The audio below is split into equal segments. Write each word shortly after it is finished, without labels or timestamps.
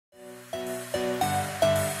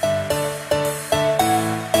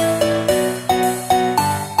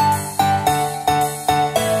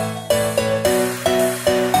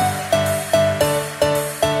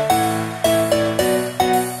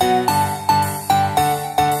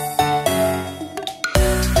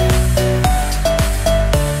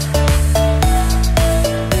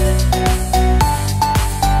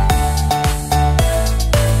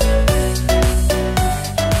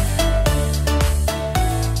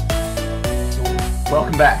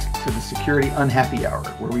Welcome back to the Security Unhappy Hour,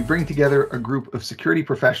 where we bring together a group of security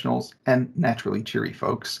professionals and naturally cheery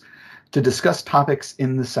folks to discuss topics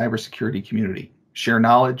in the cybersecurity community, share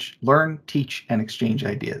knowledge, learn, teach, and exchange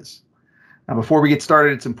ideas. Now, before we get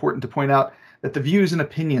started, it's important to point out that the views and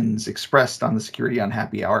opinions expressed on the Security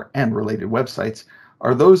Unhappy Hour and related websites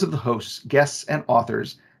are those of the hosts, guests, and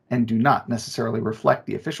authors, and do not necessarily reflect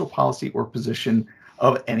the official policy or position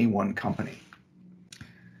of any one company.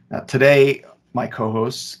 Now, today, my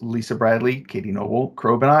co-hosts, Lisa Bradley, Katie Noble,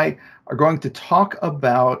 Krob, and I are going to talk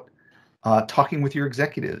about talking with your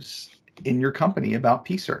executives in your company about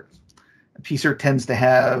PSIRT. PSIRT tends to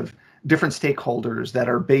have different stakeholders that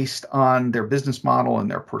are based on their business model and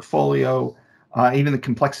their portfolio, even the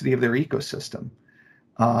complexity of their ecosystem.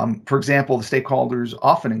 For example, the stakeholders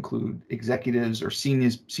often include executives or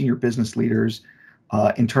senior business leaders,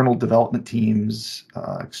 internal development teams,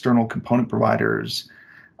 external component providers,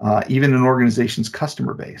 even an organization's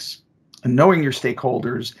customer base. And knowing your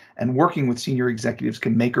stakeholders and working with senior executives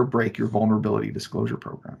can make or break your vulnerability disclosure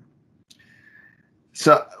program.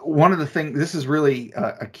 So one of the things, this is really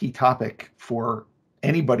a key topic for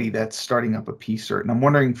anybody that's starting up a PSIRT. And I'm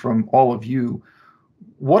wondering from all of you,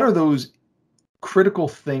 what are those critical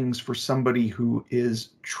things for somebody who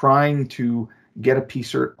is trying to get a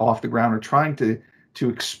PSIRT off the ground or trying to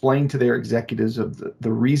explain to their executives of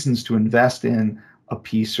the reasons to invest in a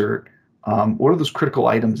PSIRT? What are those critical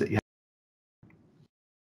items that you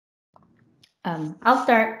have? I'll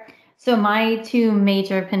start. So my two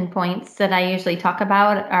major pinpoints that I usually talk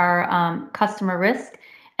about are customer risk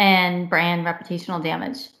and brand reputational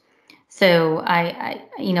damage. So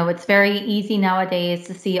it's very easy nowadays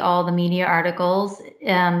to see all the media articles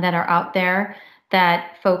that are out there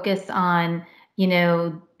that focus on,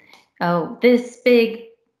 this big,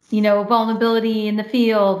 vulnerability in the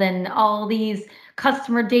field and all these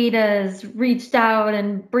customer data's reached out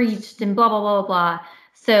and breached and blah, blah, blah, blah.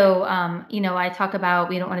 So, I talk about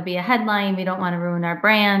we don't want to be a headline. We don't want to ruin our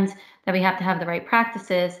brand, that we have to have the right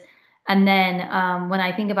practices. And then when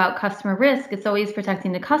I think about customer risk, it's always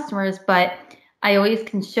protecting the customers, but I always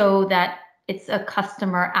can show that it's a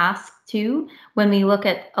customer ask too. When we look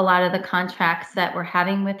at a lot of the contracts that we're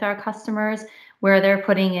having with our customers, where they're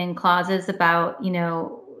putting in clauses about,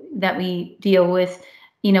 that we deal with,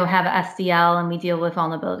 have SDL and we deal with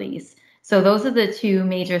vulnerabilities. So those are the two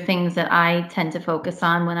major things that I tend to focus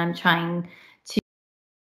on when I'm trying to the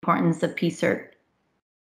importance of PSIRT.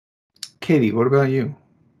 Katie, what about you?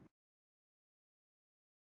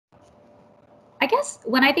 I guess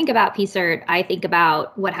when I think about PSIRT, I think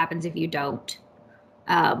about what happens if you don't.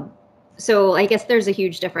 So I guess there's a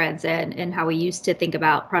huge difference in how we used to think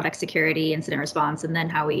about product security, incident response, and then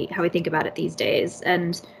how we think about it these days,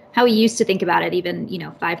 and how we used to think about it even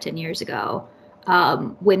 5-10 years ago.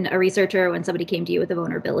 When somebody came to you with a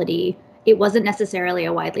vulnerability, it wasn't necessarily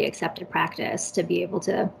a widely accepted practice to be able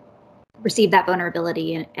to receive that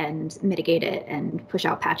vulnerability and mitigate it and push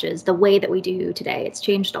out patches the way that we do today. It's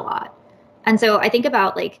changed a lot. And so I think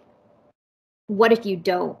about what if you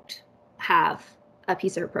don't have a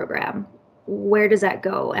PSIRT program? Where does that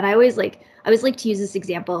go? And I always like to use this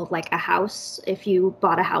example of a house. If you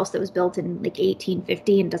bought a house that was built in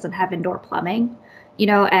 1850 and doesn't have indoor plumbing,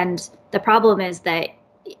 and the problem is that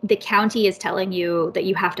the county is telling you that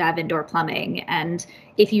you have to have indoor plumbing, and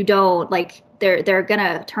if you don't, they're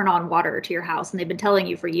gonna turn on water to your house, and they've been telling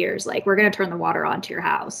you for years, we're gonna turn the water on to your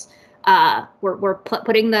house. We're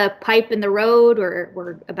putting the pipe in the road, or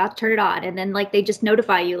we're about to turn it on, and then they just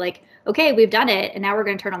notify you okay, we've done it, and now we're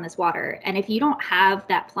going to turn on this water. And if you don't have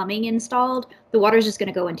that plumbing installed, the water is just going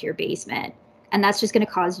to go into your basement, and that's just going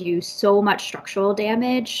to cause you so much structural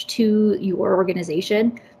damage to your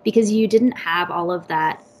organization because you didn't have all of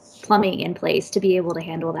that plumbing in place to be able to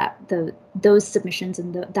handle those submissions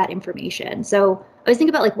and that information. So I always think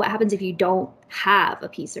about what happens if you don't have a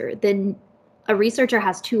PSIRT. Then a researcher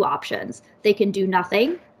has two options. They can do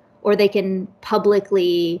nothing, or they can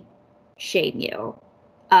publicly shame you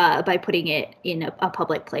by putting it in a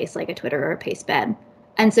public place like a Twitter or a Pastebin.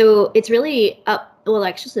 And so it's really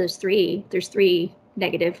actually there's three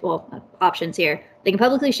negative options here. They can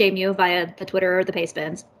publicly shame you via the Twitter or the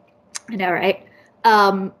Pastebins. I know, right?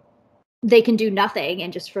 They can do nothing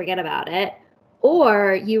and just forget about it.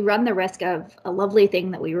 Or you run the risk of a lovely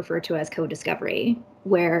thing that we refer to as co-discovery,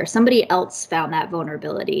 where somebody else found that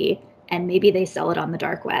vulnerability and maybe they sell it on the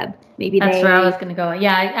dark web. That's where I was going to go.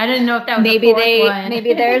 Yeah, I didn't know if that was maybe one.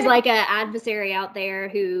 Maybe there's an adversary out there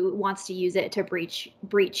who wants to use it to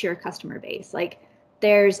breach your customer base.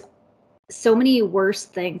 There's so many worse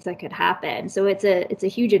things that could happen. So it's a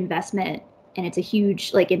huge investment, and it's a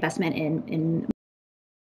huge investment in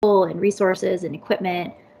and resources and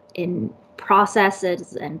equipment, in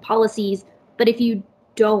processes and policies. But if you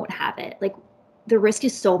don't have it, like, the risk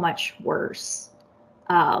is so much worse.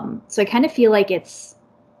 So I kind of feel like it's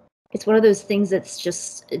one of those things that's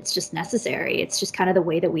just necessary. It's just kind of the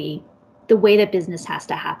way that business has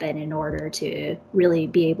to happen in order to really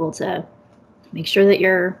be able to make sure that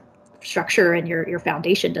your structure and your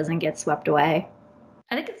foundation doesn't get swept away.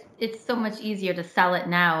 I think it's so much easier to sell it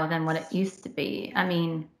now than what it used to be. I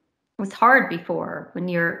mean, it was hard before when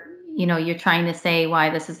you're trying to say why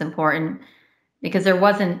this is important, because there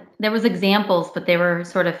was examples, but they were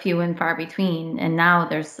sort of few and far between. And now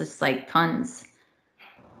there's just like tons.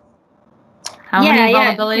 How many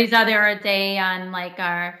vulnerabilities are there a day on like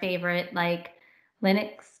our favorite like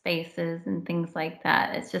Linux spaces and things like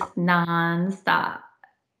that? It's just nonstop.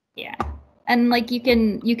 Yeah. And like you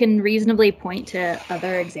can reasonably point to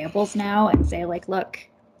other examples now and say, like, look,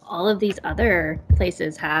 all of these other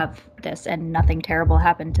places have this and nothing terrible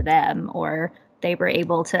happened to them, or they were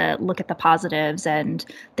able to look at the positives and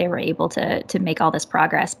they were able to make all this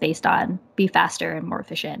progress based on be faster and more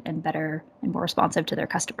efficient and better and more responsive to their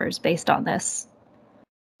customers based on this.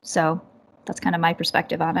 So that's kind of my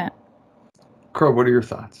perspective on it. Crow, what are your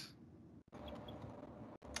thoughts?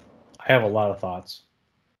 I have a lot of thoughts.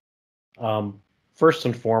 First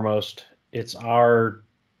and foremost, it's our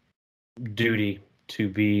duty to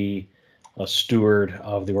be a steward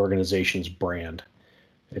of the organization's brand.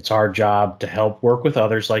 It's our job to help work with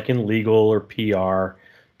others, like in legal or PR,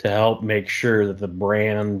 to help make sure that the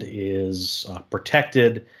brand is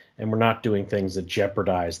protected and we're not doing things that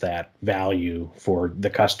jeopardize that value for the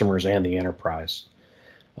customers and the enterprise.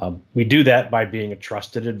 We do that by being a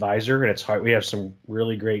trusted advisor, and it's hard. We have some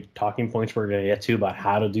really great talking points we're going to get to about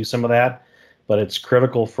how to do some of that, but it's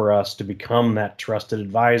critical for us to become that trusted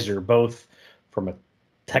advisor, both from a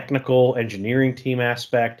technical engineering team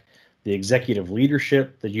aspect, the executive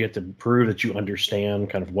leadership, that you have to prove that you understand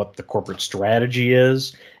kind of what the corporate strategy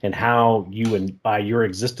is and how you, and by your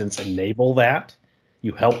existence, enable that.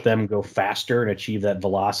 You help them go faster and achieve that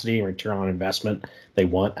velocity and return on investment they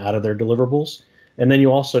want out of their deliverables. And then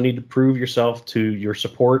you also need to prove yourself to your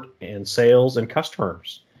support and sales and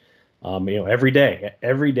customers. Every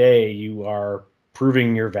day you are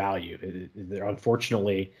proving your value.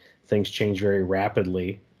 Unfortunately, things change very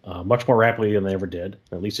rapidly, much more rapidly than they ever did.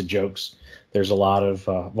 At least it jokes. There's a lot of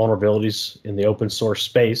vulnerabilities in the open source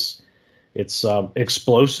space. It's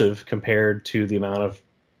explosive compared to the amount of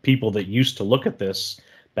people that used to look at this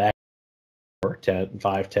back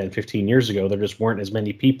 5, 10, 15 years ago. There just weren't as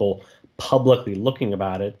many people publicly looking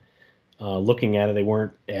at it. They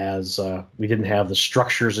weren't as, we didn't have the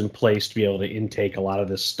structures in place to be able to intake a lot of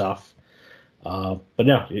this stuff. But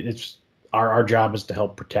no, it's our job is to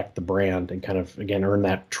help protect the brand and kind of, again, earn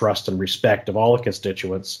that trust and respect of all the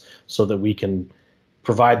constituents so that we can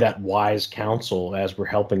provide that wise counsel as we're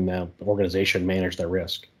helping the organization manage their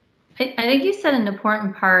risk. I think you said an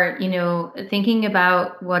important part, thinking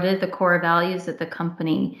about what are the core values of the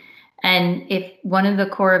company. And if one of the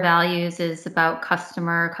core values is about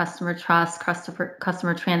customer trust,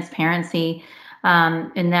 customer transparency,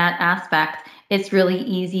 in that aspect, it's really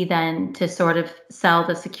easy then to sort of sell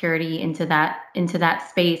the security into that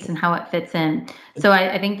space and how it fits in. So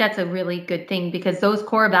I think that's a really good thing, because those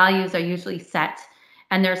core values are usually set,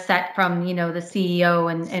 and they're set from, the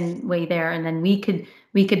CEO and way there. And then we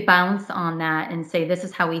could bounce on that and say, this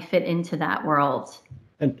is how we fit into that world.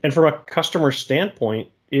 And from a customer standpoint,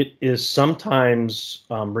 it is sometimes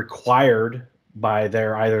required by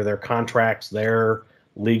either their contracts, their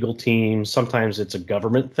legal teams. Sometimes it's a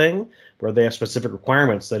government thing where they have specific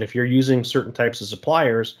requirements that if you're using certain types of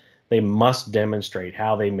suppliers, they must demonstrate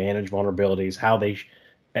how they manage vulnerabilities, how they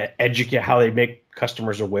educate, how they make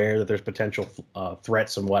customers aware that there's potential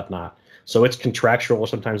threats and whatnot. So it's contractual or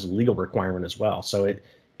sometimes a legal requirement as well. So it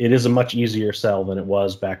is a much easier sell than it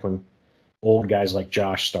was back when old guys like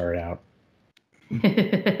Josh started out.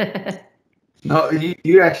 No,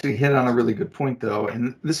 you actually hit on a really good point, though.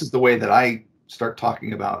 And this is the way that I start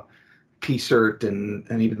talking about PSIRT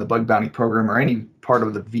and even the bug bounty program or any part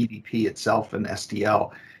of the VDP itself and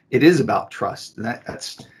SDL. It is about trust. And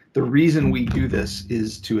that's the reason we do this,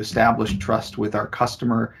 is to establish trust with our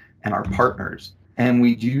customer and our partners. And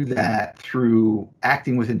we do that through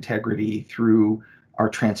acting with integrity, through our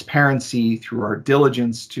transparency, through our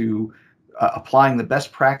diligence, to applying the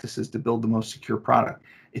best practices to build the most secure product.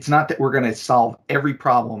 It's not that we're going to solve every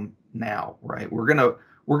problem now, right? We're going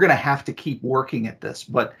to have to keep working at this,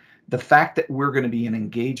 but the fact that we're going to be an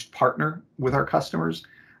engaged partner with our customers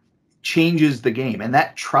changes the game, and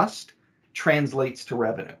that trust translates to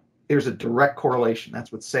revenue. there's a direct correlation.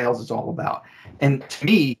 That's what sales is all about. And to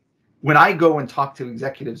me, when I go and talk to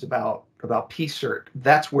executives about PSIRT,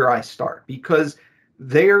 that's where I start, because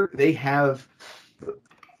they have,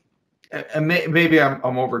 and maybe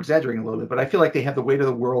I'm over exaggerating a little bit, but I feel like they have the weight of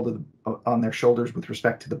the world on their shoulders with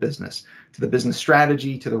respect to the business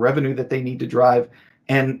strategy, to the revenue that they need to drive,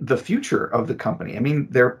 and the future of the company. I mean,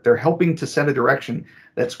 they're helping to set a direction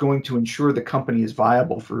that's going to ensure the company is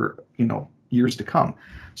viable for, years to come.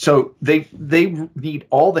 So they need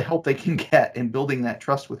all the help they can get in building that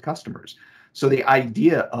trust with customers. So the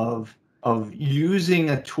idea of using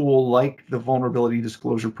a tool like the vulnerability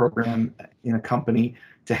disclosure program in a company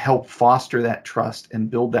to help foster that trust and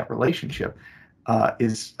build that relationship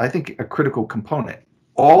is, I think, a critical component.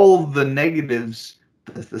 All the negatives,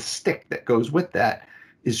 the stick that goes with that,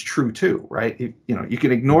 is true too, right? You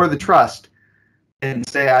can ignore the trust and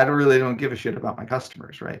say, I don't give a shit about my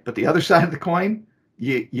customers, right? But the other side of the coin,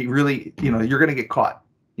 you really, you're going to get caught,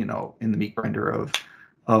 in the meat grinder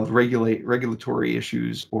of regulatory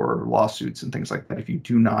issues or lawsuits and things like that if you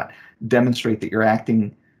do not demonstrate that you're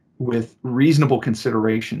acting with reasonable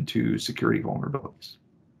consideration to security vulnerabilities.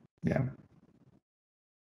 Yeah.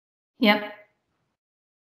 Yep.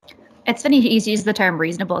 It's funny you use the term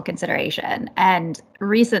reasonable consideration. And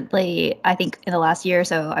recently, I think in the last year or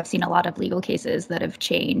so, I've seen a lot of legal cases that have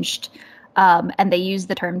changed. And they use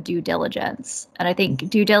the term due diligence. And I think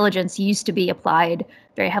due diligence used to be applied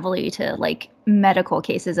very heavily to like medical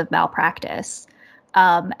cases of malpractice.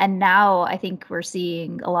 And now I think we're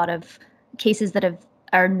seeing a lot of cases that are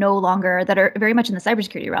very much in the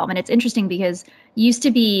cybersecurity realm. And it's interesting because used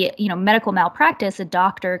to be, medical malpractice, a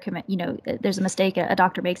doctor there's a mistake a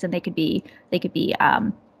doctor makes and they could be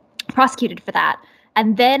prosecuted for that.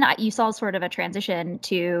 And then you saw sort of a transition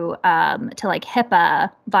to like HIPAA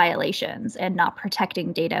violations and not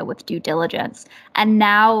protecting data with due diligence. And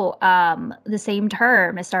now the same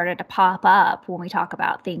term has started to pop up when we talk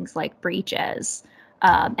about things like breaches.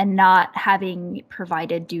 And not having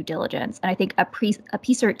provided due diligence. And I think a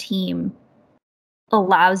PSIRT team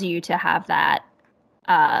allows you to have that,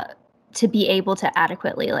 to be able to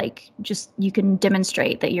adequately, you can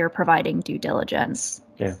demonstrate that you're providing due diligence.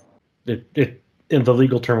 Yeah. In the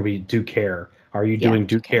legal term, we do care. Are you doing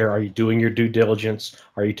due care? Are you doing your due diligence?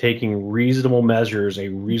 Are you taking reasonable measures a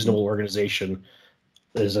reasonable organization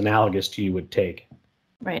is analogous to you would take?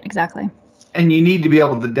 Right, exactly. And you need to be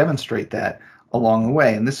able to demonstrate that along the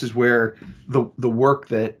way. And this is where the work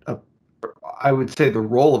that I would say the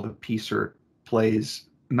role of a PSIRT plays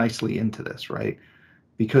nicely into this, right?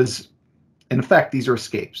 Because in effect, these are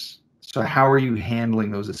escapes. So how are you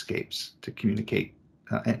handling those escapes to communicate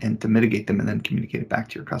and to mitigate them and then communicate it back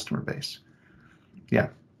to your customer base? Yeah.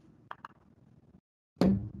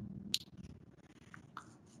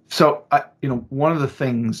 So, one of the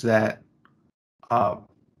things that,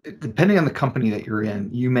 depending on the company that you're in,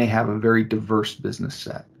 you may have a very diverse business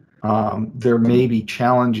set. There may be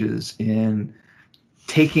challenges in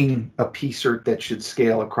taking a PSIRT that should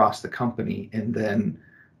scale across the company and then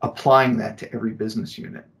applying that to every business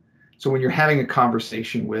unit. So when you're having a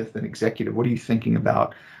conversation with an executive, what are you thinking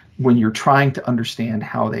about when you're trying to understand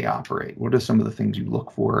how they operate? What are some of the things you look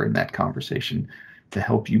for in that conversation to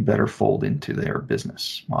help you better fold into their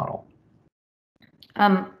business model?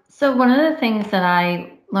 So one of the things that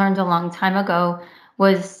I learned a long time ago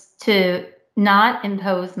was to not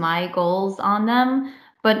impose my goals on them,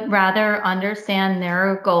 but rather understand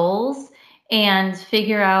their goals and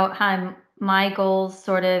figure out how my goals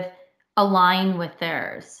sort of align with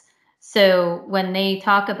theirs. So when they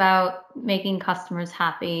talk about making customers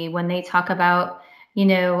happy, when they talk about,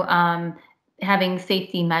 having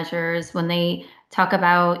safety measures, when they talk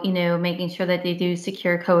about, making sure that they do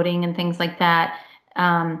secure coding and things like that,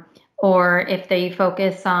 or if they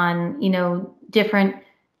focus on, different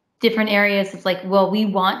areas, it's like, well, we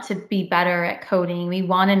want to be better at coding. We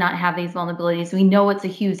want to not have these vulnerabilities. We know it's a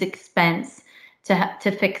huge expense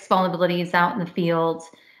to fix vulnerabilities out in the field,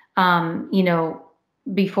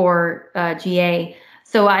 before GA.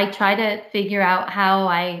 So I try to figure out how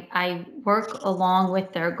I work along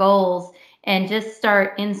with their goals and just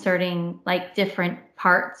start inserting like different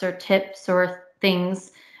parts or tips or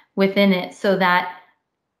things within it so that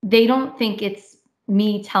they don't think it's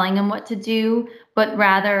me telling them what to do, but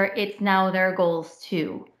rather it's now their goals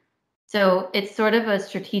too. So it's sort of a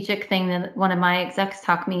strategic thing that one of my execs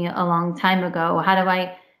taught me a long time ago. How do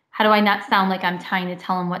I not sound like I'm trying to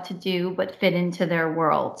tell them what to do, but fit into their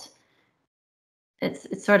world?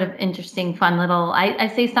 It's sort of interesting, fun little, I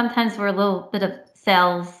say sometimes we're a little bit of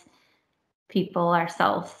sales people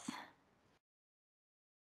ourselves.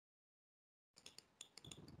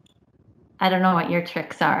 I don't know what your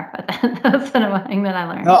tricks are, but that's one thing that I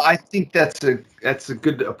learned. No, I think that's a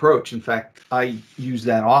good approach. In fact, I use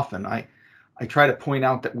that often. I try to point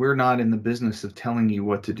out that we're not in the business of telling you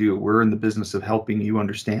what to do. We're in the business of helping you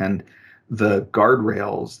understand the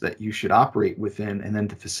guardrails that you should operate within, and then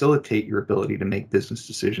to facilitate your ability to make business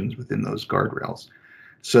decisions within those guardrails,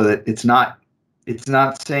 so that it's not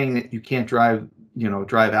saying that you can't drive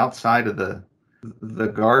outside of the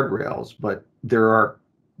guardrails, but there are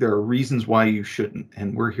reasons why you shouldn't,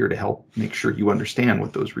 and we're here to help make sure you understand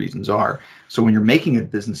what those reasons are. So when you're making a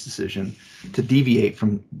business decision to deviate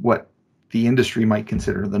from what the industry might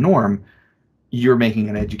consider the norm, you're making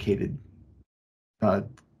an educated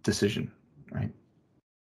decision, right?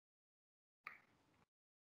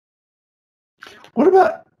 What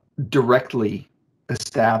about directly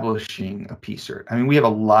establishing a PSIRT? I mean, we have a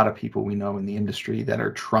lot of people we know in the industry that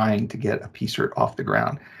are trying to get a PSIRT off the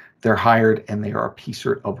ground. They're hired and they are a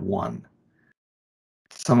PSIRT of one.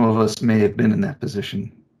 Some of us may have been in that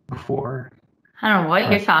position before. I don't know what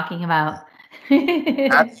you're talking about.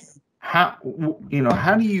 How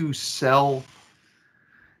do you sell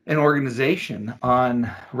an organization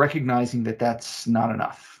on recognizing that that's not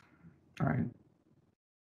enough? All right.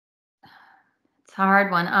 It's a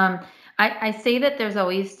hard one. I say that there's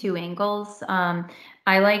always two angles.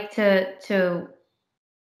 I like to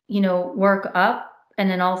work up and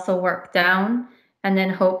then also work down, and then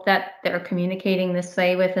hope that they're communicating this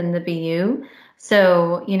way within the BU.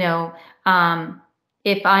 So,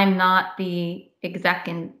 if I'm not the exec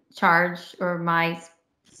in charge or my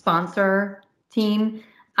sponsor team,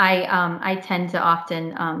 I tend to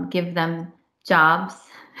often give them jobs,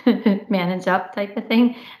 manage up type of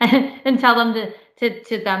thing, and tell them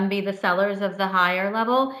to them be the sellers of the higher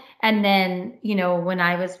level. And then, when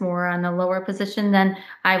I was more on the lower position, then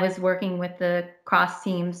I was working with the cross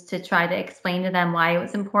teams to try to explain to them why it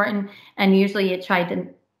was important. And usually it tried to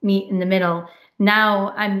meet in the middle.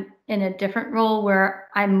 Now I'm in a different role where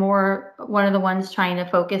I'm more one of the ones trying to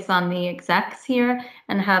focus on the execs here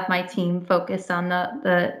and have my team focus on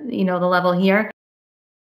the level here.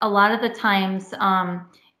 A lot of the times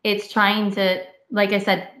it's trying to, like I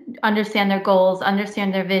said, understand their goals,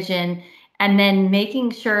 understand their vision, and then making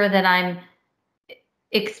sure that I'm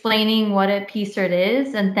explaining what a PSIRT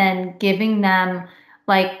is, and then giving them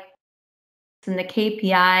and the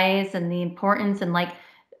KPIs and the importance, and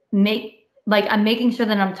I'm making sure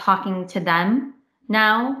that I'm talking to them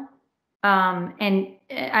now. And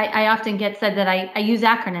I often get said that I use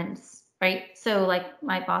acronyms, right? So like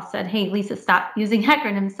my boss said, hey, Lisa, stop using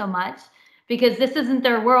acronyms so much, because this isn't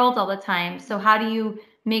their world all the time. So how do you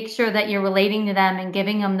make sure that you're relating to them and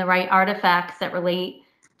giving them the right artifacts that relate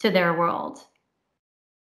to their world?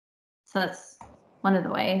 So that's one of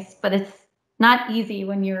the ways, but it's not easy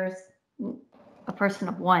when you're a person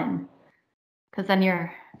of one, because then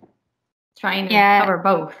you're trying to cover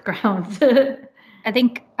both grounds. I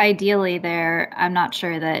think ideally there, I'm not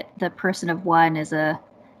sure that the person of one is a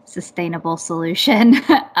sustainable solution.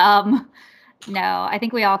 No, I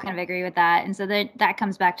think we all kind of agree with that. And so that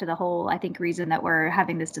comes back to the whole, I think, reason that we're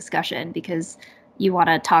having this discussion, because you want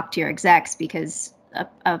to talk to your execs, because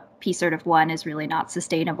a PSIRT of one is really not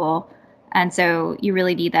sustainable. And so you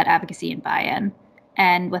really need that advocacy and buy-in.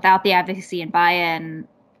 And without the advocacy and buy-in,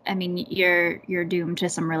 I mean, you're doomed to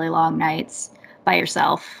some really long nights by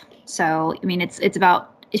yourself. So, I mean, it's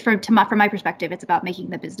about, from my perspective, it's about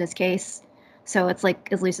making the business case. So it's like,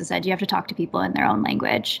 as Lisa said, you have to talk to people in their own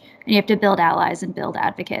language, and you have to build allies and build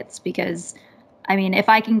advocates. Because, I mean, if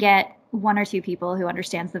I can get one or two people who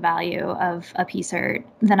understands the value of a PSIRT,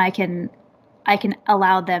 then I can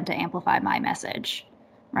allow them to amplify my message,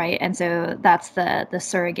 right? And so that's the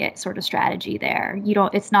surrogate sort of strategy there.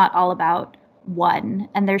 It's not all about one,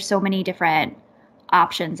 and there's so many different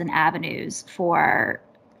options and avenues for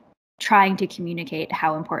trying to communicate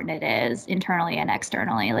how important it is internally and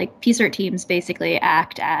externally. Like PSIRT teams basically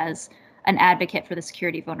act as an advocate for the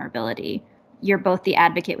security vulnerability. You're both the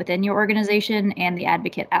advocate within your organization and the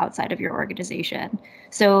advocate outside of your organization.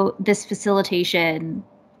 So this facilitation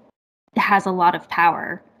has a lot of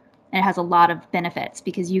power, and it has a lot of benefits,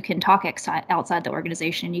 because you can talk outside the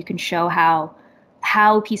organization. You can show how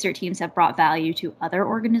PSIRT teams have brought value to other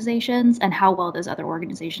organizations and how well those other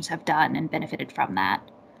organizations have done and benefited from that.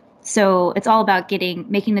 So it's all about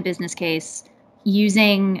making the business case,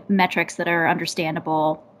 using metrics that are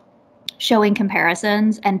understandable, showing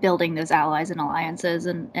comparisons, and building those allies and alliances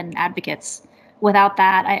and advocates. Without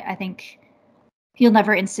that, I think you'll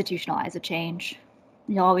never institutionalize a change.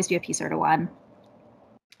 You'll always be a PSIRT of one.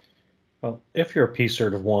 Well, if you're a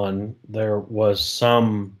PSIRT of one, there was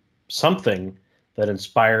something that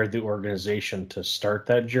inspired the organization to start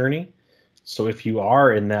that journey. So if you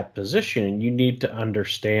are in that position, you need to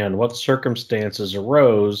understand what circumstances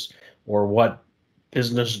arose or what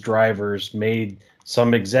business drivers made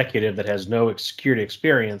some executive that has no security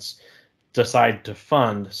experience decide to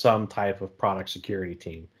fund some type of product security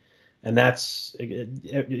team. And that's,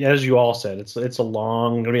 as you all said, it's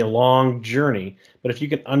going to be a long journey. But if you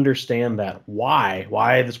can understand that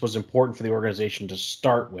why this was important for the organization to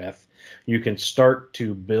start with, you can start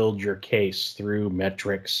to build your case through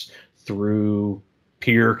metrics, through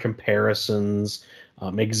peer comparisons.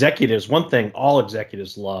 Executives, one thing all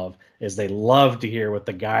executives love is they love to hear what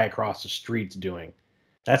the guy across the street's doing.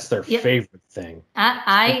 That's their favorite thing.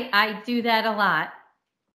 I do that a lot.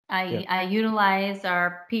 I utilize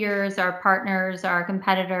our peers, our partners, our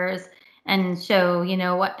competitors, and show,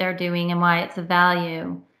 what they're doing and why it's of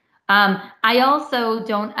value. I also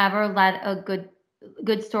don't ever let a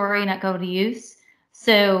good story not go to use.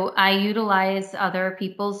 So I utilize other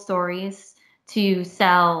people's stories to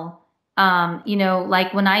sell.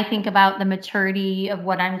 Like when I think about the maturity of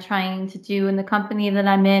what I'm trying to do in the company that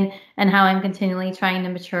I'm in and how I'm continually trying to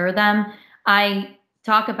mature them, I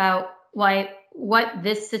talk about what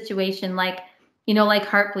this situation, like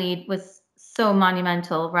Heartbleed was so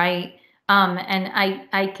monumental, right? And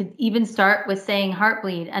I could even start with saying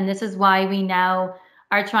Heartbleed, and this is why we now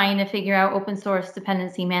are trying to figure out open source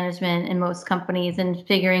dependency management in most companies and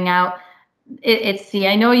figuring out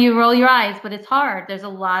I know you roll your eyes, but it's hard. There's a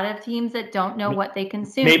lot of teams that don't know what they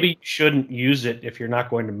consume. Maybe you shouldn't use it if you're not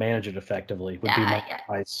going to manage it effectively, would be my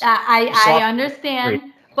advice. I understand,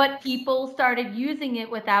 but people started using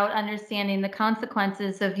it without understanding the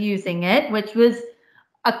consequences of using it, which was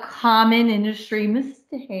a common industry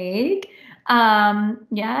mistake. I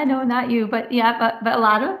know not you, but a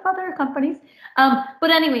lot of other companies. But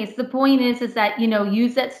anyways, the point is that,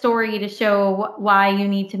 use that story to show why you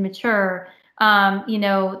need to mature.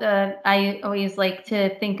 I always like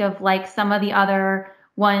to think of like some of the other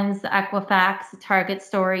ones, the Equifax, the Target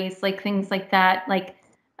stories, like things like that. Like,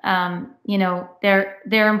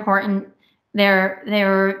 they're important.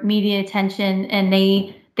 They're media attention, and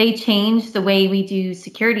they change the way we do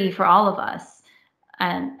security for all of us.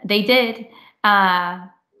 And they did.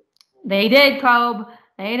 They did, Cobb.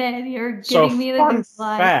 They did. You're giving me the fun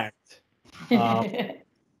fact.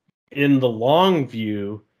 In the long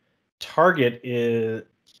view, Target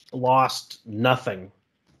lost nothing.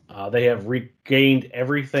 They have regained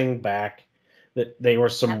everything back. That they were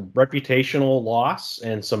some reputational loss,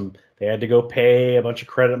 and they had to go pay a bunch of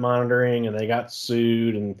credit monitoring, and they got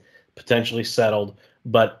sued and potentially settled.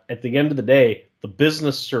 But at the end of the day, the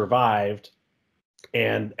business survived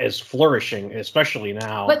and is flourishing, especially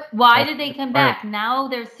now. But why did they come back? Now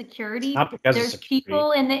there's security. Not because there's of security.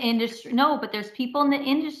 People in the industry. No, but there's people in the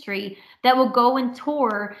industry that will go and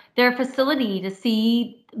tour their facility to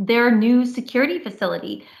see their new security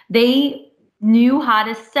facility. They knew how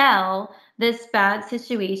to sell this bad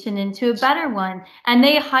situation into a better one, and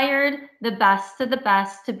they hired the best of the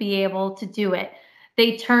best to be able to do it.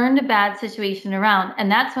 They turned a bad situation around. And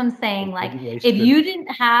that's what I'm saying. Like, if you didn't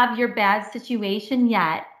have your bad situation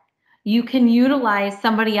yet, you can utilize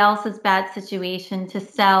somebody else's bad situation to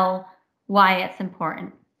sell why it's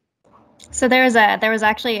important. So there was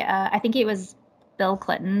actually, I think it was Bill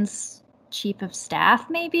Clinton's chief of staff,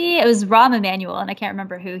 maybe. It was Rahm Emanuel, and I can't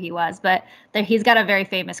remember who he was, but he's got a very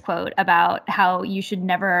famous quote about how you should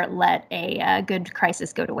never let a good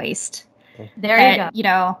crisis go to waste. There you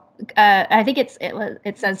go. I think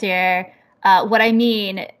it says here, what I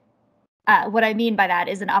mean by that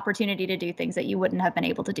is an opportunity to do things that you wouldn't have been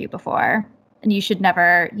able to do before. And you should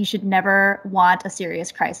never want a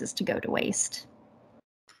serious crisis to go to waste.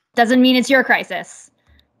 Doesn't mean it's your crisis,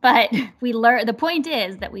 but the point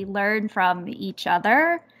is that we learn from each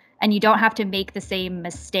other, and you don't have to make the same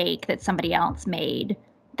mistake that somebody else made.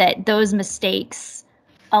 That those mistakes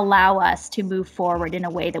allow us to move forward in a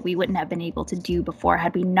way that we wouldn't have been able to do before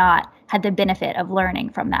had we not had the benefit of learning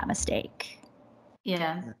from that mistake.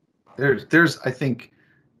 Yeah. There's I think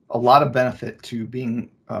a lot of benefit to being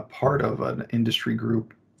a part of an industry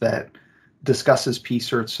group that discusses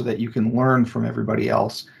PSIRTs so that you can learn from everybody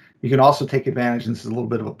else. You can also take advantage, and this is a little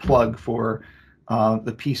bit of a plug for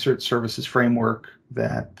the PSIRT services framework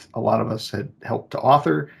that a lot of us had helped to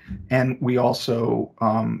author. And we also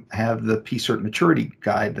have the PSIRT maturity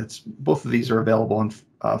guide. Both of these are available on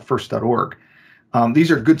first.org.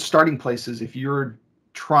 These are good starting places if you're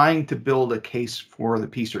trying to build a case for the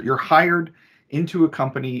PSIRT. You're hired into a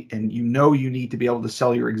company and you need to be able to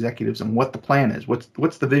sell your executives and what the plan is,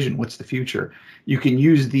 what's the vision, what's the future. You can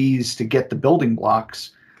use these to get the building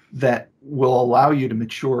blocks that will allow you to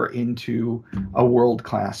mature into a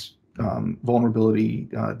world-class vulnerability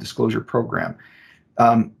disclosure program.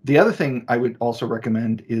 The other thing I would also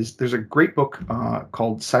recommend is there's a great book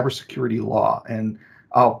called Cybersecurity Law, and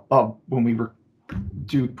when we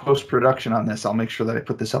do post-production on this, I'll make sure that I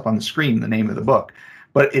put this up on the screen, the name of the book.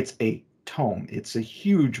 But it's a tome. It's a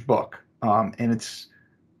huge book, and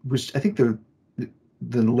I think the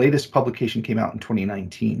latest publication came out in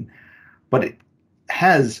 2019, but it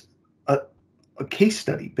has a case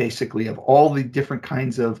study basically of all the different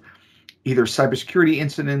kinds of either cybersecurity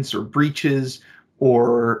incidents or breaches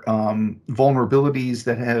or vulnerabilities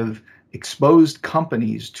that have exposed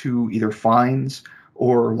companies to either fines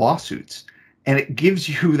or lawsuits. And it gives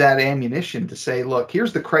you that ammunition to say, look,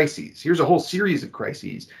 here's the crises. Here's a whole series of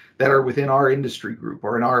crises that are within our industry group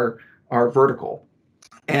or in our vertical.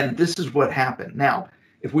 And this is what happened. Now,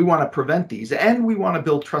 if we want to prevent these and we want to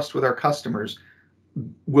build trust with our customers,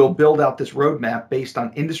 we'll build out this roadmap based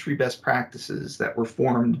on industry best practices that were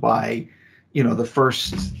formed by, the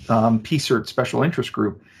first PSIRT special interest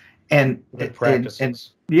group, and with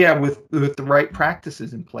the right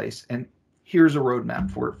practices in place. And here's a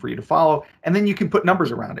roadmap for you to follow, and then you can put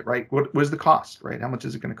numbers around it, right? What was the cost, right? How much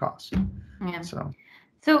is it going to cost? Yeah.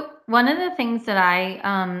 So one of the things that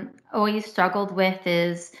I always struggled with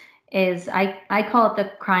is I call it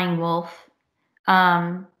the crying wolf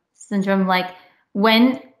syndrome. Like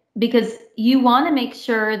because you want to make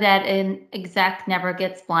sure that an exec never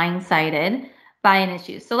gets blindsided by an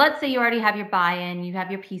issue. So let's say you already have your buy-in, you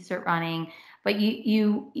have your PSIRT running, but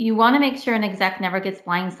you want to make sure an exec never gets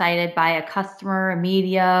blindsided by a customer, a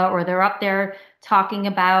media, or they're up there talking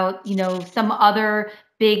about, some other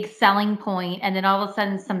big selling point, and then all of a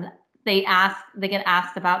sudden they get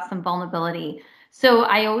asked about some vulnerability. So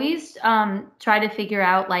I always try to figure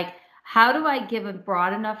out, like, how do I give a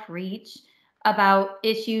broad enough reach about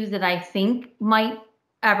issues that I think might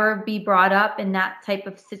ever be brought up in that type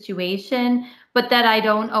of situation, but that I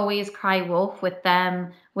don't always cry wolf with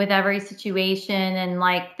them with every situation, and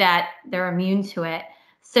like that they're immune to it.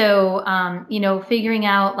 So, figuring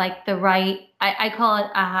out like the right, I call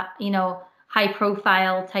it a, high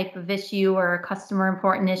profile type of issue or a customer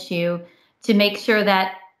important issue, to make sure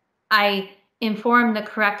that I inform the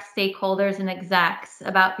correct stakeholders and execs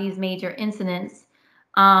about these major incidents.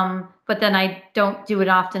 But then I don't do it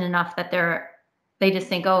often enough that they just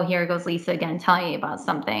think, oh, here goes Lisa again telling you about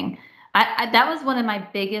something. That was one of my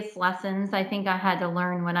biggest lessons I think I had to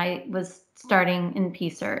learn when I was starting in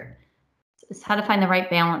PSIRT, is how to find the right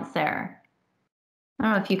balance there. I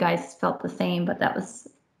don't know if you guys felt the same, but that was the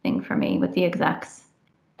thing for me with the execs.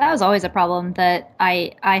 That was always a problem that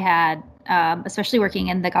I had, especially working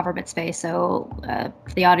in the government space. So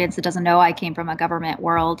for the audience that doesn't know, I came from a government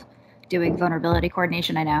world doing vulnerability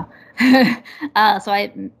coordination, I know. So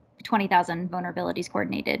I 20,000 vulnerabilities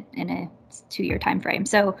coordinated in a 2-year time frame.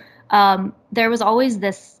 So there was always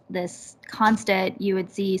this constant, you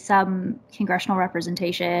would see some congressional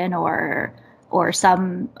representation or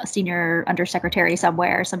some senior undersecretary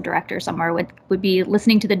somewhere, some director somewhere would be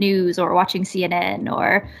listening to the news or watching CNN,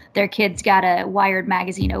 or their kids got a Wired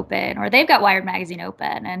magazine open, or they've got Wired magazine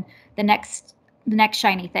open, and the next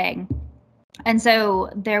shiny thing. And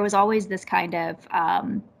so there was always this kind of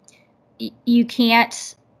you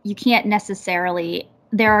can't necessarily,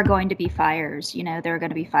 there are going to be fires, there are going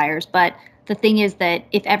to be fires. But the thing is that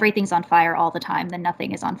if everything's on fire all the time, then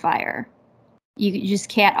nothing is on fire. You just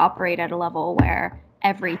can't operate at a level where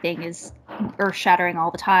everything is earth-shattering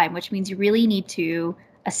all the time, which means you really need to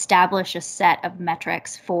establish a set of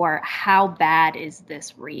metrics for how bad is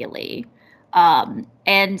this really.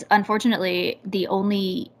 And unfortunately, the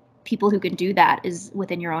only people who can do that is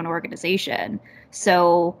within your own organization.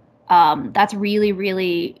 So that's really,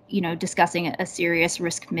 really, discussing a serious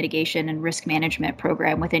risk mitigation and risk management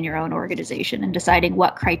program within your own organization, and deciding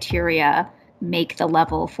what criteria make the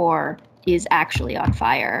level for is actually on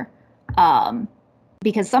fire.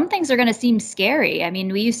 Because some things are going to seem scary. I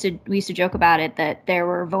mean, we used to joke about it, that there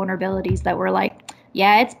were vulnerabilities that were like,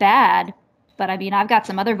 yeah, it's bad, but I mean, I've got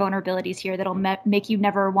some other vulnerabilities here that'll make you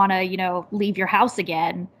never want to, leave your house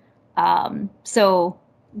again. So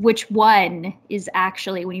which one is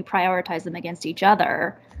actually, when you prioritize them against each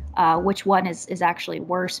other, which one is actually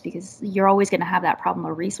worse? Because you're always going to have that problem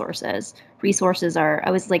of resources. Resources are, I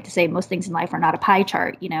always like to say, most things in life are not a pie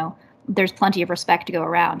chart. There's plenty of respect to go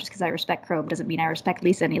around. Just because I respect Chrome doesn't mean I respect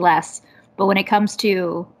Lisa any less. But when it comes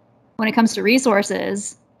to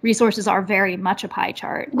resources are very much a pie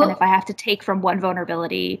chart. Well, and if I have to take from one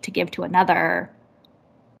vulnerability to give to another,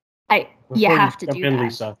 you have to do that.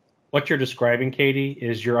 Lisa, what you're describing, Katie,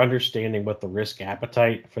 is you're understanding what the risk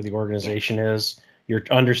appetite for the organization is. You're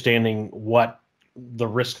understanding what the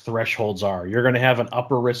risk thresholds are. You're going to have an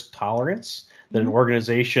upper risk tolerance that an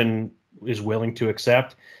organization is willing to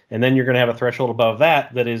accept. And then you're going to have a threshold above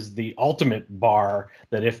that that is the ultimate bar,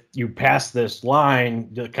 that if you pass this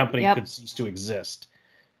line, the company could cease to exist.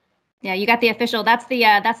 Yeah, you got the official. That's the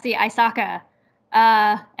ISACA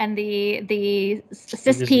and the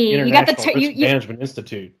CISP. You got the Risk Management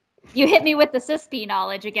Institute. You hit me with the CISP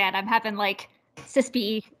knowledge again. I'm having like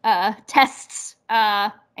CISP tests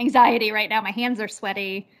anxiety right now. My hands are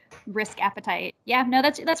sweaty. Risk appetite. Yeah, no,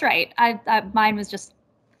 that's right. I mine was just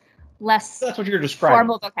less. That's what you're describing.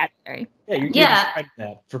 Formal vocabulary. Yeah, you're describing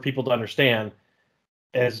that for people to understand.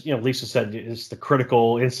 As you know, Lisa said, it's the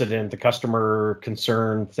critical incident, the customer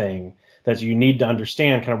concern thing that you need to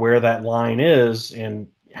understand kind of where that line is and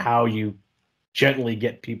how you gently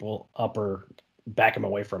get people up or back them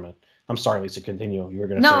away from it. I'm sorry, Lisa, continue. You were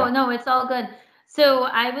going to say. No, it's all good. So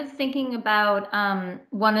I was thinking about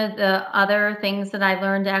one of the other things that I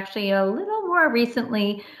learned actually a little more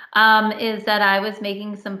recently is that I was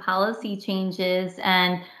making some policy changes,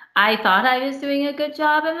 and I thought I was doing a good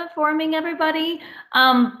job of informing everybody.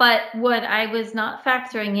 But what I was not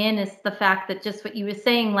factoring in is the fact that just what you were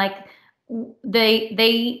saying, like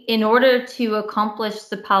they in order to accomplish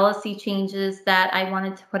the policy changes that I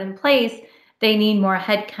wanted to put in place, they need more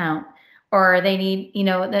headcount. Or they need,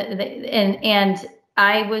 and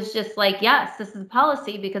I was just like, yes, this is a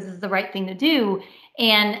policy because it's the right thing to do.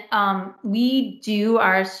 And we do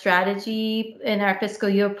our strategy in our fiscal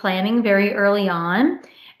year planning very early on.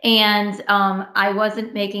 And I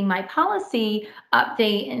wasn't making my policy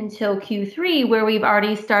update until Q3, where we've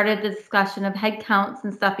already started the discussion of headcounts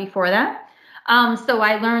and stuff before that. So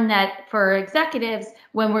I learned that for executives,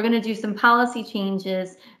 when we're going to do some policy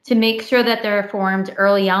changes, to make sure that they're formed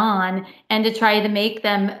early on and to try to make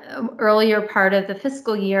them earlier part of the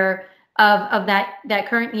fiscal year of that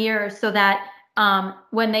current year, so that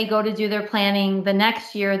when they go to do their planning the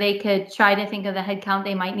next year, they could try to think of the headcount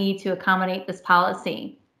they might need to accommodate this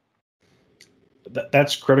policy.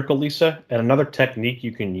 That's critical, Lisa. And another technique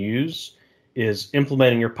you can use is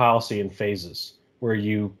implementing your policy in phases, where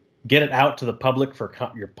you get it out to the public for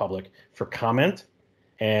comment,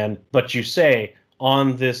 but you say,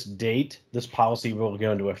 on this date, this policy will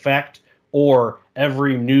go into effect, or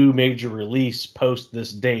every new major release post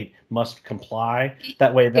this date must comply.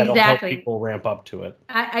 That way, that'll help people ramp up to it.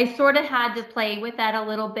 I sort of had to play with that a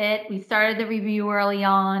little bit. We started the review early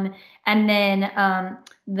on, and then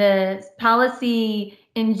the policy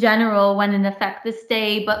in general went in effect this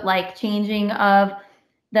day, but like changing of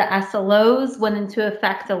the SLOs went into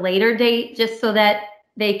effect a later date, just so that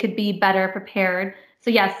they could be better prepared. So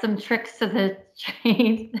yes, some tricks to the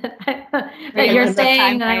trade that you're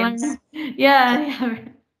saying that I learned. Yeah.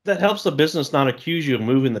 That helps the business not accuse you of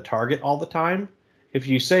moving the target all the time. If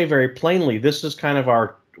you say very plainly, this is kind of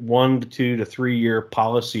our 1 to 2 to 3 year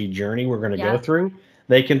policy journey we're going to go through,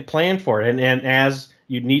 they can plan for it. And as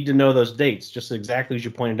you need to know those dates, just exactly as you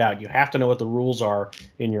pointed out, you have to know what the rules are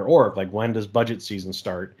in your org, like when does budget season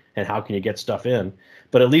start and how can you get stuff in.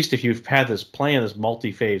 But at least if you've had this plan, this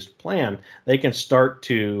multi-phased plan, they can start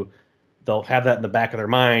to, they'll have that in the back of their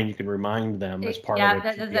mind. You can remind them as part of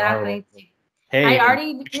it. Exactly. Hey, I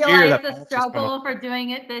already realized the struggle for doing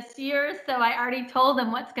it this year, so I already told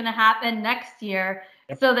them what's going to happen next year,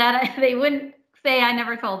 so that they wouldn't say I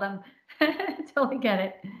never told them until they get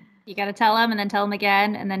it. You got to tell them, and then tell them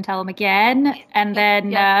again, and then tell them again, and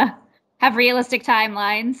then have realistic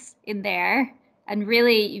timelines in there. And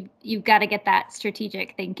really, you've got to get that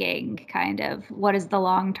strategic thinking, kind of what's the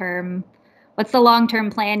long-term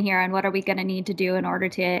plan here, and what are we going to need to do in order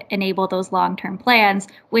to enable those long-term plans,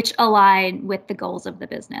 which align with the goals of the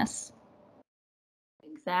business.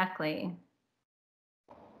 Exactly.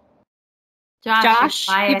 Josh,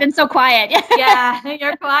 you've been so quiet. Yeah,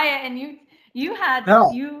 you're quiet, and you I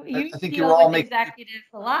think deal with executives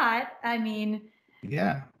a lot. I mean,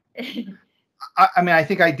 yeah. I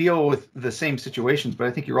think I deal with the same situations, but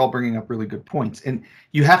I think you're all bringing up really good points. And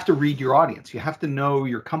you have to read your audience. You have to know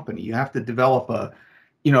your company. You have to develop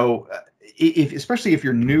especially if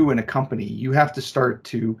you're new in a company, you have to start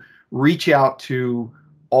to reach out to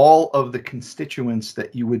all of the constituents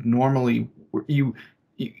that you would normally you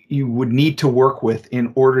would need to work with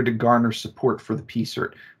in order to garner support for the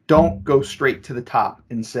PSIRT. Don't go straight to the top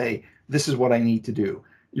and say, this is what I need to do.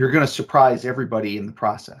 You're going to surprise everybody in the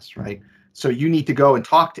process, right? So you need to go and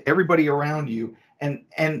talk to everybody around you and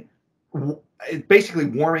basically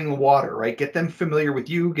warming the water, right? Get them familiar with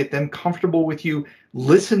you, get them comfortable with you,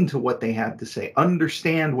 listen to what they have to say,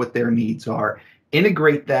 understand what their needs are,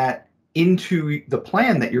 integrate that into the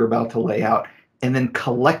plan that you're about to lay out, and then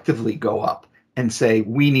collectively go up and say,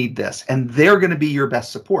 we need this, and they're going to be your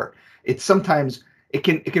best support. It's sometimes it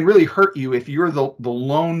can really hurt you if you're the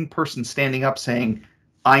lone person standing up saying,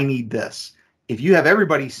 I need this. If you have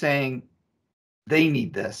everybody saying they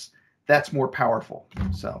need this, that's more powerful.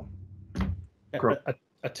 So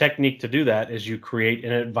a technique to do that is you create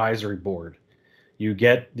an advisory board. You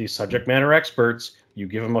get these subject matter experts, you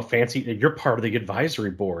give them a fancy, you're part of the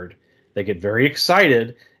advisory board. They get very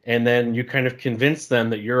excited, and then you kind of convince them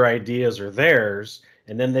that your ideas are theirs,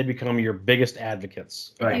 and then they become your biggest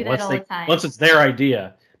advocates. Right. Once it's their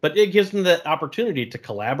idea. But it gives them the opportunity to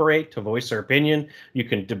collaborate, to voice their opinion. You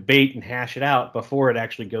can debate and hash it out before it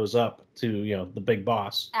actually goes up to the big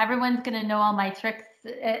boss. Everyone's gonna know all my tricks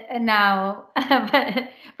now,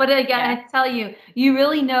 but again, I tell you, you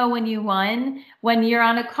really know when you won when you're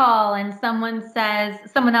on a call and someone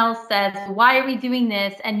else says, "Why are we doing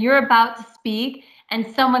this?" and you're about to speak,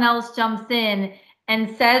 and someone else jumps in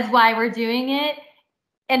and says why we're doing it.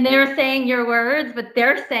 And they're saying your words, but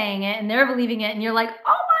they're saying it and they're believing it. And you're like,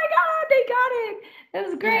 oh my God, they got it. That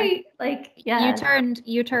was great. Yeah. Like, yeah.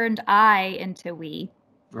 You turned I into we.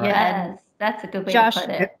 Right. Yes, that's a good way to put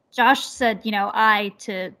it. Josh said, I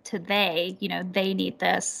to they, they need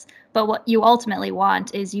this. But what you ultimately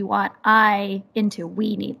want is you want I into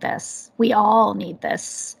we need this. We all need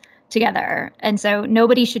this together. And so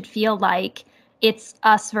nobody should feel like it's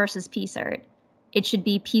us versus PSIRT. It should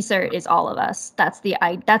be PSIRT is all of us. That's the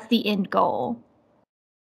end goal.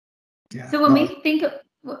 Yeah. So when we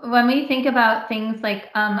think about things like,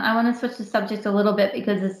 I want to switch the subject a little bit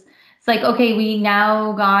because it's like, okay, we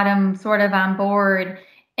now got them sort of on board,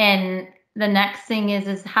 and the next thing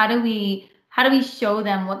is how do we show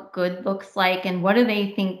them what good looks like and what do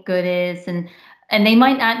they think good is, and they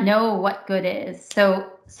might not know what good is.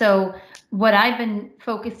 So what I've been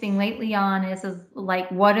focusing lately on is like,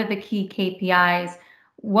 what are the key KPIs?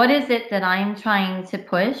 What is it that I'm trying to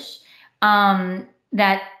push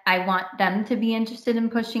that I want them to be interested in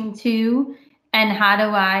pushing too? And how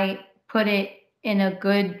do I put it in a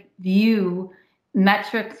good view,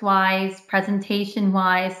 metrics wise, presentation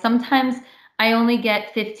wise? Sometimes I only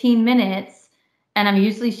get 15 minutes, and I'm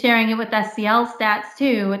usually sharing it with SCL stats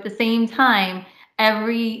too at the same time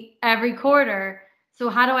every quarter. So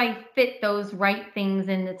how do I fit those right things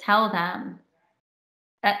in to tell them?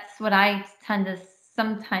 That's what I tend to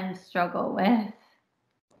sometimes struggle with.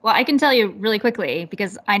 Well, I can tell you really quickly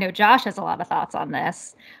because I know Josh has a lot of thoughts on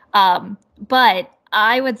this. But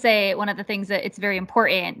I would say one of the things that it's very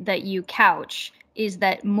important that you couch is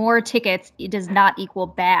that more tickets does not equal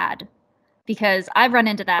bad. Because I've run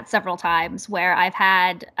into that several times where I've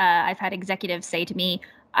had executives say to me,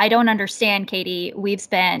 I don't understand, Katie, we've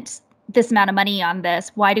spent this amount of money on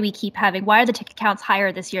this. Why are the ticket counts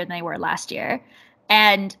higher this year than they were last year?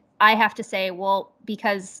 And I have to say, well,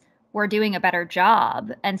 because we're doing a better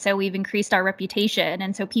job. And so we've increased our reputation.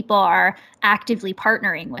 And so people are actively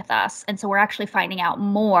partnering with us. And so we're actually finding out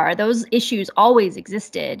more. Those issues always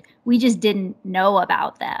existed. We just didn't know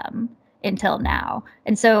about them until now.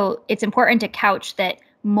 And so it's important to couch that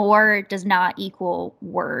more does not equal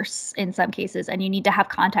worse in some cases, and you need to have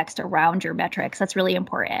context around your metrics. That's really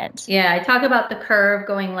important. Yeah, I talk about the curve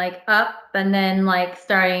going like up and then like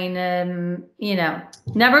starting to,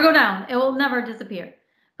 never go down. It will never disappear.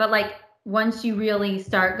 But like once you really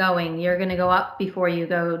start going, you're going to go up before you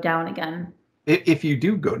go down again. If you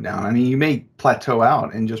do go down, I mean, you may plateau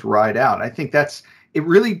out and just ride out. I think that's it.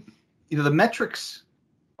 Really, the metrics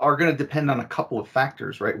are going to depend on a couple of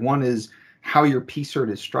factors, right? One is how your PSIRT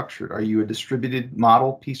is structured. Are you a distributed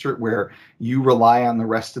model PSIRT where you rely on the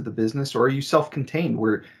rest of the business, or are you self-contained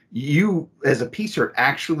where you as a PSIRT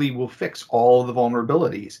actually will fix all the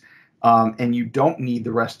vulnerabilities, and you don't need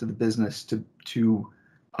the rest of the business to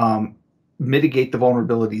mitigate the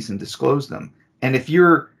vulnerabilities and disclose them? And if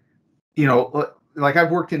you're, like I've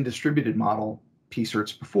worked in distributed model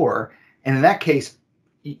PSIRTs before, and in that case,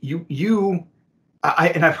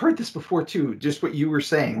 and I've heard this before too, just what you were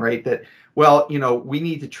saying, right? That, well, we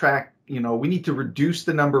need to track, we need to reduce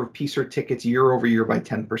the number of PSIRT tickets year over year by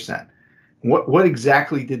 10%. What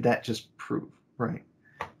exactly did that just prove, right?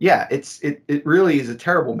 Yeah, it really is a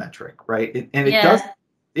terrible metric, right? It does.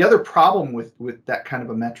 The other problem with that kind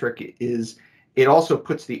of a metric is it also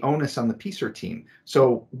puts the onus on the PSIRT team.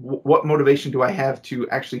 So what motivation do I have to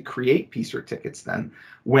actually create PSIRT tickets then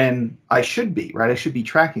when I should be, right? I should be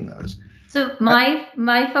tracking those. So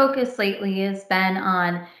my focus lately has been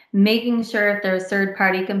on making sure if there's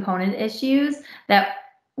third-party component issues that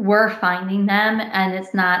we're finding them, and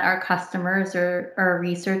it's not our customers or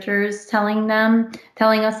researchers telling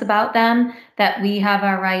us about them, that we have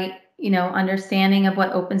our right, understanding of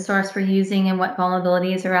what open source we're using and what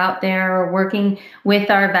vulnerabilities are out there, or working with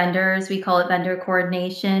our vendors. We call it vendor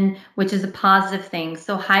coordination, which is a positive thing.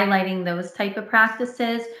 So highlighting those type of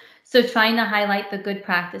practices. So trying to highlight the good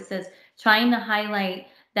practices, trying to highlight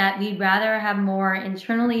that we'd rather have more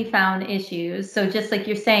internally found issues. So just like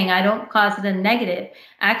you're saying, I don't cause it a negative.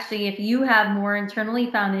 Actually, if you have more internally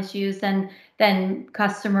found issues than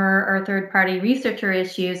customer or third-party researcher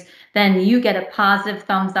issues, then you get a positive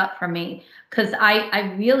thumbs up from me, because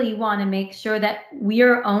I really want to make sure that we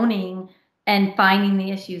are owning and finding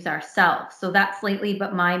the issues ourselves. So that's lately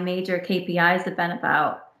what my major KPIs have been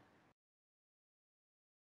about.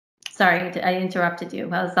 Sorry, I interrupted you.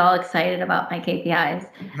 I was all excited about my KPIs.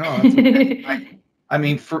 No, that's okay. I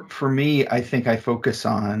mean, for me, I think I focus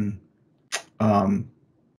on, to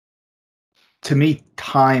me,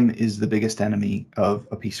 time is the biggest enemy of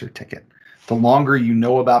a PSIRT ticket. The longer you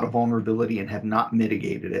know about a vulnerability and have not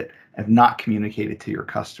mitigated it, have not communicated to your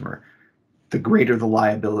customer, the greater the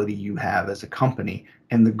liability you have as a company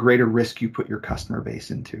and the greater risk you put your customer base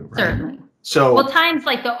into. Right? Certainly. So, well, time's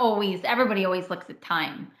like everybody always looks at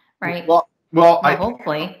time, right? Well,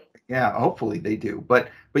 hopefully. Yeah, hopefully they do. But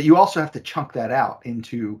you also have to chunk that out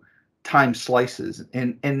into time slices,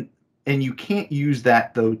 and you can't use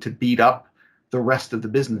that though to beat up the rest of the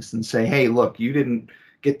business and say, hey, look, you didn't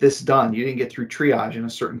get this done. You didn't get through triage in a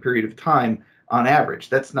certain period of time on average.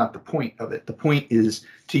 That's not the point of it. The point is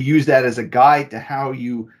to use that as a guide to how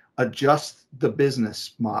you adjust the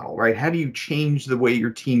business model, right? How do you change the way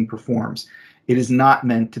your team performs? It is not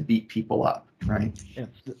meant to beat people up, right? Yeah.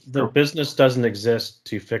 The business doesn't exist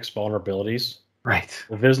to fix vulnerabilities. Right.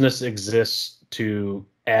 The business exists to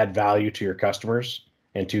add value to your customers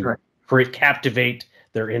and to captivate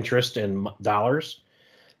their interest in dollars.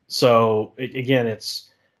 So again, it's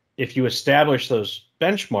if you establish those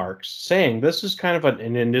benchmarks, saying this is kind of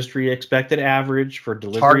an industry expected average for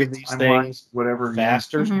delivery of these things, whatever,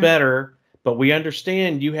 faster's better. But we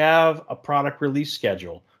understand you have a product release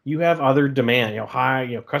schedule. You have other demand,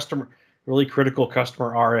 high, customer, really critical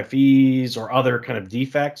customer RFEs or other kind of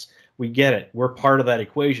defects. We get it. We're part of that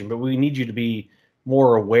equation, but we need you to be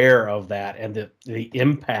more aware of that and the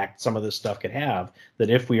impact some of this stuff could have.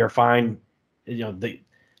 That if we are fine, the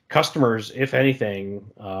customers, if anything,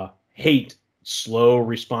 hate slow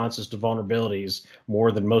responses to vulnerabilities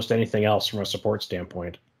more than most anything else from a support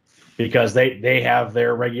standpoint, because they have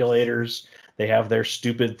their regulators, they have their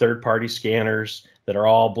stupid third-party scanners that are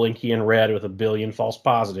all blinky and red with a billion false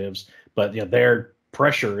positives. But their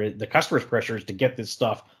pressure, the customer's pressure, is to get this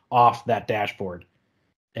stuff off that dashboard,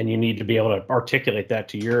 and you need to be able to articulate that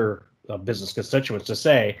to your business constituents to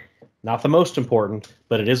say, not the most important,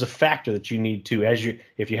 but it is a factor that you need to,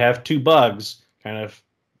 if you have 2 bugs, kind of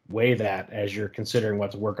weigh that as you're considering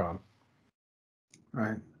what to work on.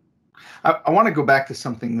 Right. I want to go back to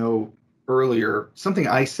something though earlier, something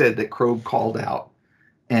I said that Krob called out.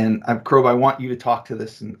 And Krob, I want you to talk to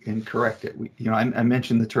this and correct it. I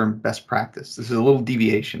mentioned the term best practice. This is a little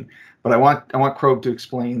deviation, but I want Krob to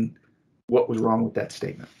explain what was wrong with that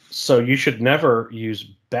statement. So you should never use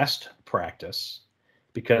best practice,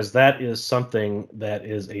 because that is something that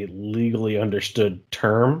is a legally understood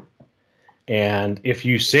term. And if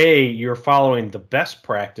you say you're following the best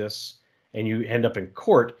practice and you end up in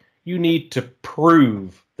court, you need to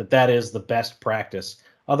prove that is the best practice.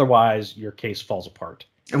 Otherwise, your case falls apart.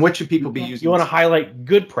 And what should people be using? You want to highlight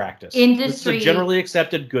good practice. Industry. This is a generally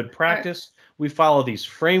accepted good practice. Right. We follow these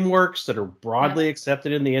frameworks that are broadly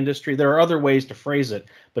accepted in the industry. There are other ways to phrase it,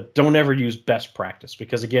 but don't ever use best practice,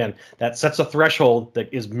 because again, that sets a threshold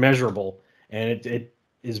that is measurable, and it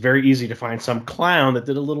is very easy to find some clown that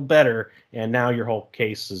did a little better, and now your whole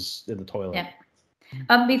case is in the toilet.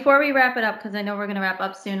 Yeah. Before we wrap it up, because I know we're going to wrap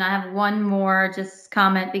up soon, I have one more just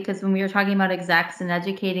comment, because when we were talking about execs and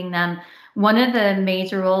educating them, one of the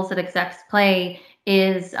major roles that execs play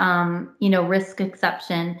is, risk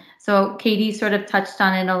exception. So Katie sort of touched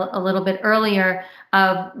on it a little bit earlier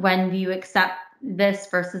of when do you accept this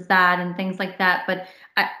versus that and things like that. But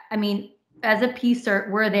I mean, as a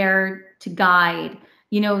PSIRT, we're there to guide.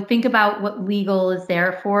 Think about what legal is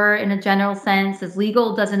there for in a general sense. As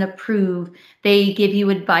legal doesn't approve, they give you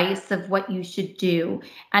advice of what you should do.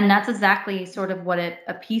 And that's exactly sort of what a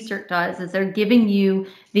PSIRT does, is they're giving you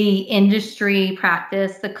the industry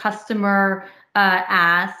practice, the customer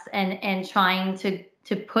asks, and trying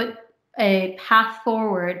to put a path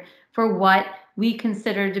forward for what we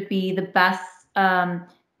consider to be the best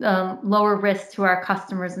lower risk to our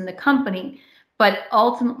customers in the company. But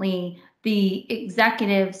ultimately, the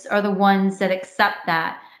executives are the ones that accept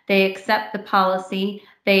that. They accept the policy.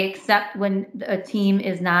 They accept when a team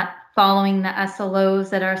is not following the SLOs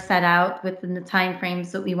that are set out within the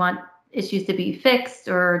timeframes that we want issues to be fixed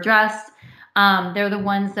or addressed. They're the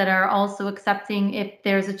ones that are also accepting if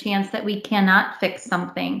there's a chance that we cannot fix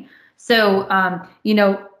something. So,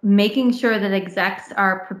 making sure that execs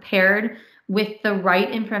are prepared with the right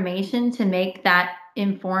information to make that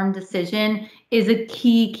informed decision is a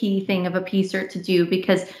key thing of a PSIRT to do,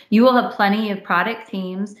 because you will have plenty of product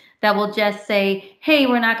teams that will just say, hey,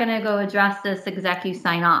 we're not going to go address this, exec, you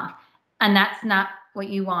sign off. And that's not what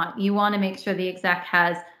you want. You want to make sure the exec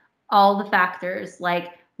has all the factors,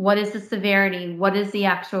 like what is the severity? What is the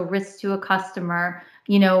actual risk to a customer?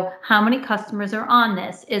 How many customers are on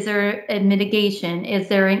this? Is there a mitigation? Is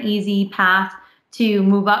there an easy path to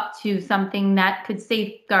move up to something that could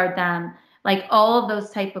safeguard them? Like all of those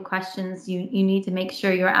type of questions you need to make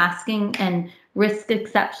sure you're asking, and risk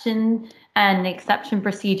exception and exception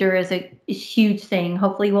procedure is a huge thing.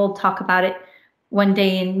 Hopefully we'll talk about it one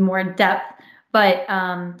day in more depth, but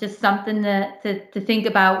just something to think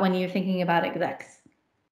about when you're thinking about execs.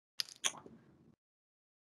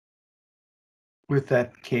 With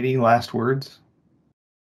that, Katie, last words,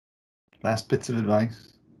 last bits of advice.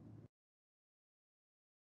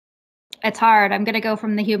 It's hard. I'm going to go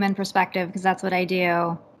from the human perspective because that's what I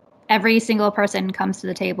do. Every single person comes to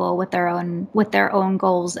the table with their own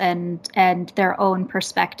goals and their own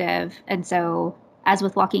perspective. And so, as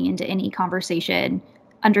with walking into any conversation,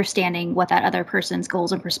 understanding what that other person's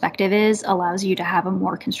goals and perspective is allows you to have a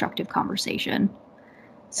more constructive conversation.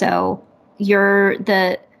 So,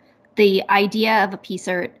 the idea of a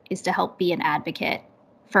PSIRT is to help be an advocate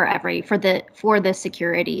for the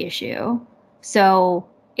security issue. So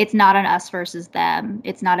it's not an us versus them.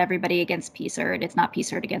 It's not everybody against PSIRT. It's not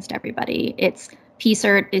PSIRT against everybody. It's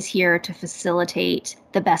PSIRT is here to facilitate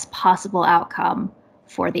the best possible outcome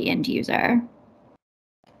for the end user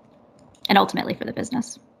and ultimately for the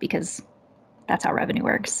business, because that's how revenue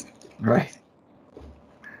works. Right.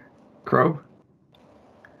 Crow,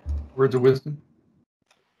 words of wisdom?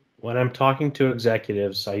 When I'm talking to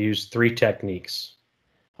executives, I use 3 techniques.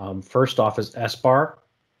 First off is SBAR.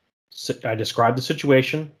 I describe the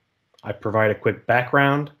situation. I provide a quick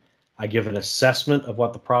background. I give an assessment of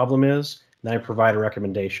what the problem is. And then I provide a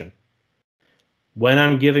recommendation. When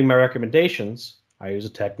I'm giving my recommendations, I use a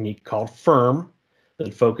technique called FIRM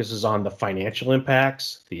that focuses on the financial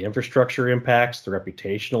impacts, the infrastructure impacts, the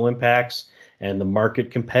reputational impacts, and the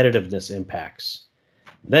market competitiveness impacts.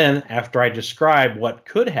 Then, after I describe what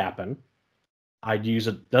could happen, I'd use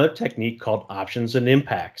another technique called options and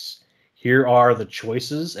impacts. Here are the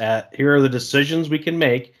choices, here are the decisions we can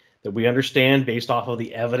make that we understand based off of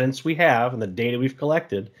the evidence we have and the data we've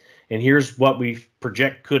collected. And here's what we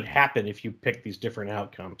project could happen if you pick these different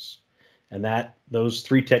outcomes. And those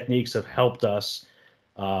 3 techniques have helped us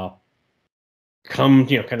kind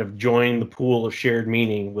of join the pool of shared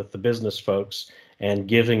meaning with the business folks and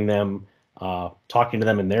giving them talking to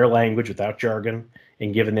them in their language without jargon,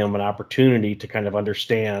 and giving them an opportunity to kind of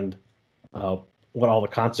understand what all the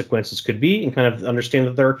consequences could be, and kind of understand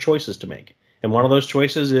that there are choices to make. And one of those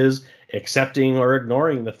choices is accepting or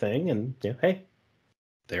ignoring the thing. And hey,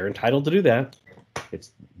 they're entitled to do that.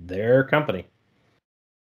 It's their company.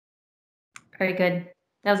 Very good.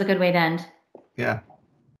 That was a good way to end. Yeah.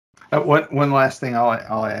 One last thing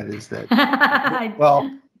I'll add is that,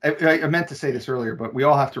 well, I meant to say this earlier, but we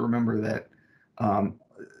all have to remember that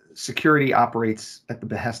security operates at the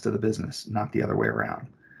behest of the business, not the other way around.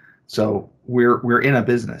 So we're in a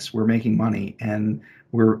business, we're making money, and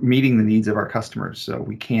we're meeting the needs of our customers. So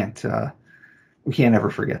we can't ever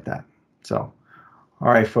forget that. So, all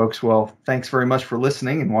right, folks. Well, thanks very much for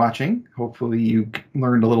listening and watching. Hopefully you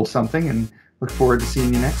learned a little something, and look forward to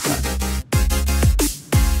seeing you next time.